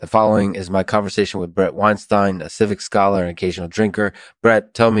The following is my conversation with Bret Weinstein, a civics scholar and occasional drinker.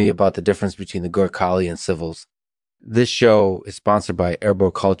 Bret, tell me about the difference between the Gurkhali and civils. This show is sponsored by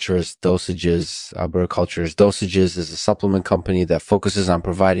Arboriculturist Dosages. Arboriculturist Dosages is a supplement company that focuses on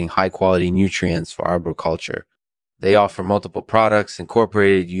providing high-quality nutrients for arboriculture. They offer multiple products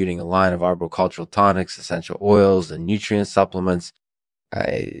incorporated using a line of arboricultural tonics, essential oils, and nutrient supplements.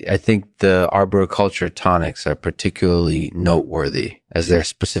 I think the arboriculture tonics are particularly noteworthy as they're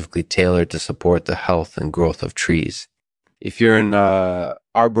specifically tailored to support the health and growth of trees. If you're an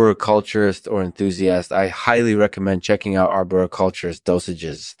arboriculturist or enthusiast, I highly recommend checking out Arboriculturist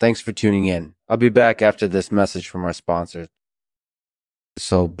Dosages. Thanks for tuning in. I'll be back after this message from our sponsors.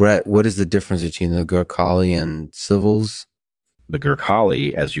 So, Bret, what is the difference between the Gurkhali and civils? The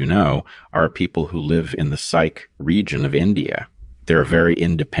Gurkhali, as you know, are people who live in the Sikh region of India. They're a very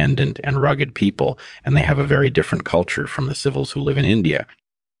independent and rugged people, and they have a very different culture from the civils who live in India.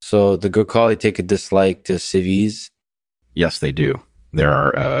 So the Gurkhali take a dislike to civis? Yes, they do. There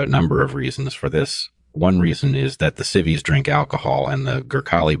are a number of reasons for this. One reason is that the civis drink alcohol, and the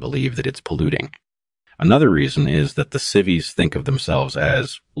Gurkhali believe that it's polluting. Another reason is that the civis think of themselves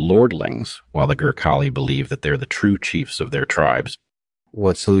as lordlings, while the Gurkhali believe that they're the true chiefs of their tribes.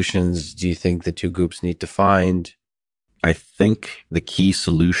 What solutions do you think the two groups need to find? I think the key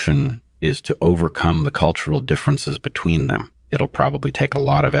solution is to overcome the cultural differences between them. It'll probably take a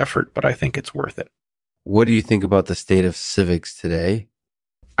lot of effort, but I think it's worth it. What do you think about the state of civics today?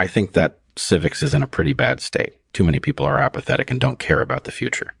 I think that civics is in a pretty bad state. Too many people are apathetic and don't care about the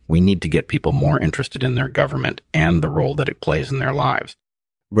future. We need to get people more interested in their government and the role that it plays in their lives.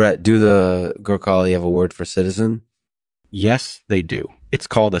 Bret, do the Gurkhali have a word for citizen? Yes, they do. It's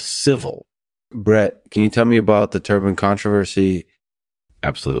called a civil. Bret, can you tell me about the turban controversy?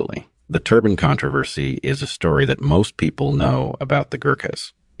 Absolutely. The turban controversy is a story that most people know about the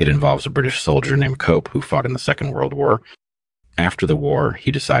Gurkhas. It involves a British soldier named Cope who fought in the Second World War. After the war,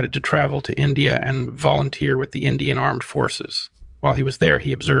 he decided to travel to India and volunteer with the Indian Armed Forces. While he was there,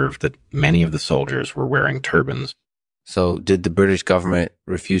 he observed that many of the soldiers were wearing turbans. So did the British government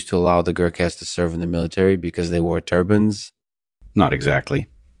refuse to allow the Gurkhas to serve in the military because they wore turbans? Not exactly.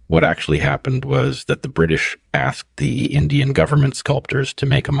 What actually happened was that the British asked the Indian government sculptors to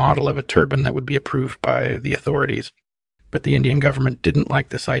make a model of a turban that would be approved by the authorities. But the Indian government didn't like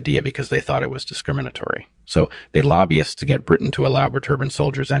this idea because they thought it was discriminatory. So they lobbyists to get Britain to allow turban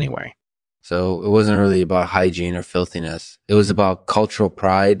soldiers anyway. So it wasn't really about hygiene or filthiness. It was about cultural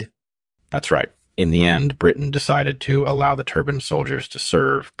pride. That's right. In the end, Britain decided to allow the turban soldiers to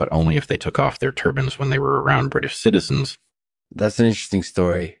serve, but only if they took off their turbans when they were around British citizens. That's an interesting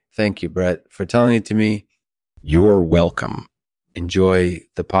story. Thank you, Bret, for telling it to me. You're welcome. Enjoy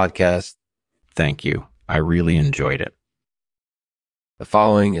the podcast. Thank you. I really enjoyed it. The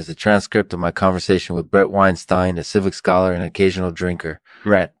following is a transcript of my conversation with Bret Weinstein, a civics scholar and occasional drinker.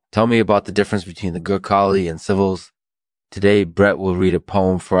 Bret, tell me about the difference between the Gurkhali and civils. Today, Bret will read a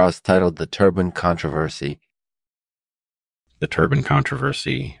poem for us titled The Turban Controversy. The Turban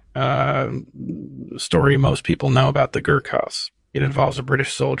Controversy, story most people know about the Gurkhas. It involves a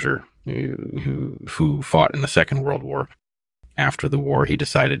British soldier who fought in the Second World War. After the war, he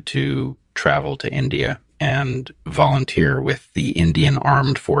decided to travel to India and volunteer with the Indian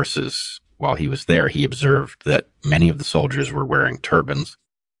Armed Forces. While he was there, he observed that many of the soldiers were wearing turbans.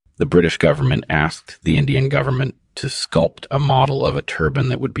 The British government asked the Indian government to sculpt a model of a turban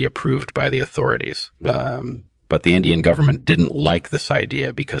that would be approved by the authorities. But the Indian government didn't like this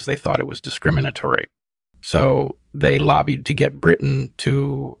idea because they thought it was discriminatory. So they lobbied to get Britain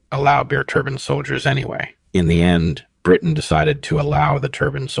to allow bare turban soldiers anyway. In the end, Britain decided to allow the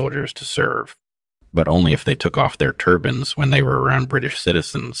turban soldiers to serve, but only if they took off their turbans when they were around British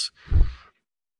citizens.